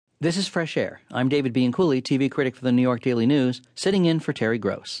This is Fresh Air. I'm David Bianculli, TV critic for the New York Daily News, sitting in for Terry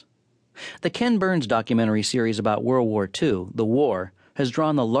Gross. The Ken Burns documentary series about World War II, The War, has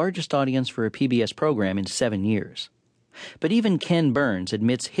drawn the largest audience for a PBS program in 7 years. But even Ken Burns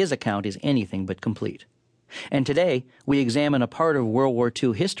admits his account is anything but complete. And today, we examine a part of World War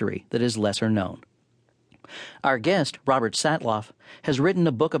II history that is lesser known. Our guest, Robert Satloff, has written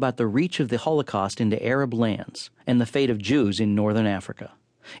a book about the reach of the Holocaust into Arab lands and the fate of Jews in northern Africa.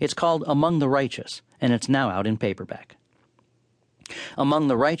 It's called Among the Righteous, and it's now out in paperback. Among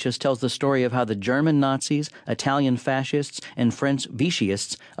the Righteous tells the story of how the German Nazis, Italian fascists, and French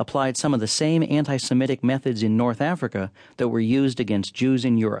Vichyists applied some of the same anti-Semitic methods in North Africa that were used against Jews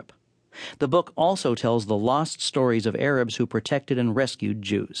in Europe. The book also tells the lost stories of Arabs who protected and rescued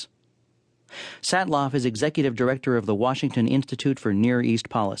Jews. Satloff is executive director of the Washington Institute for Near East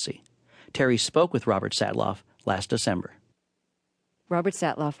Policy. Terry spoke with Robert Satloff last December. Robert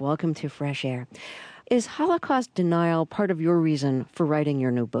Satloff, welcome to Fresh Air. Is Holocaust denial part of your reason for writing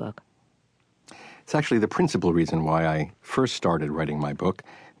your new book? It's actually the principal reason why I first started writing my book,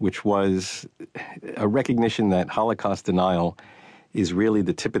 which was a recognition that Holocaust denial is really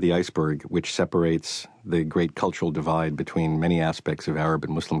the tip of the iceberg, which separates the great cultural divide between many aspects of Arab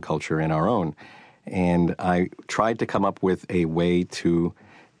and Muslim culture and our own. And I tried to come up with a way to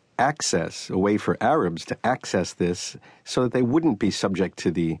access, a way for Arabs to access this so that they wouldn't be subject to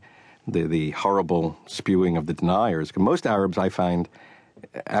the horrible spewing of the deniers. Most Arabs, I find,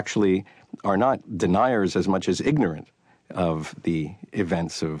 actually are not deniers as much as ignorant of the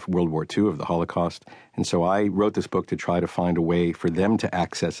events of World War II, of the Holocaust. And so I wrote this book to try to find a way for them to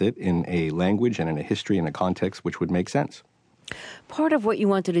access it in a language and in a history and a context which would make sense. Part of what you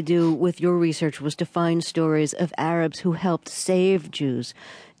wanted to do with your research was to find stories of Arabs who helped save Jews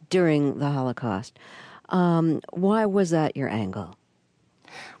during the Holocaust. Why was that your angle?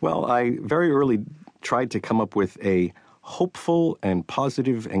 Well, I very early tried to come up with a hopeful and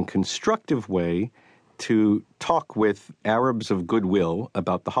positive and constructive way to talk with Arabs of goodwill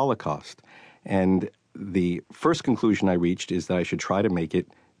about the Holocaust. And the first conclusion I reached is that I should try to make it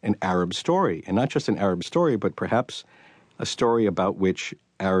an Arab story, and not just an Arab story, but perhaps a story about which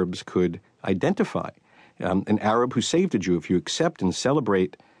Arabs could identify. An Arab who saved a Jew, if you accept and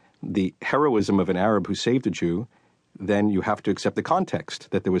celebrate the heroism of an Arab who saved a Jew, then you have to accept the context,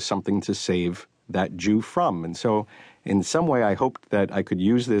 that there was something to save that Jew from. And so in some way I hoped that I could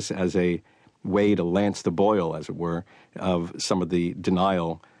use this as a way to lance the boil, as it were, of some of the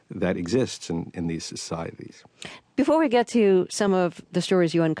denial that exists in these societies. Before we get to some of the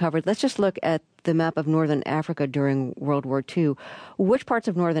stories you uncovered, let's just look at the map of northern Africa during World War II. Which parts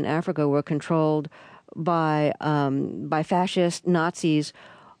of northern Africa were controlled by fascist Nazis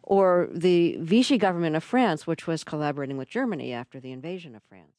or the Vichy government of France, which was collaborating with Germany after the invasion of France?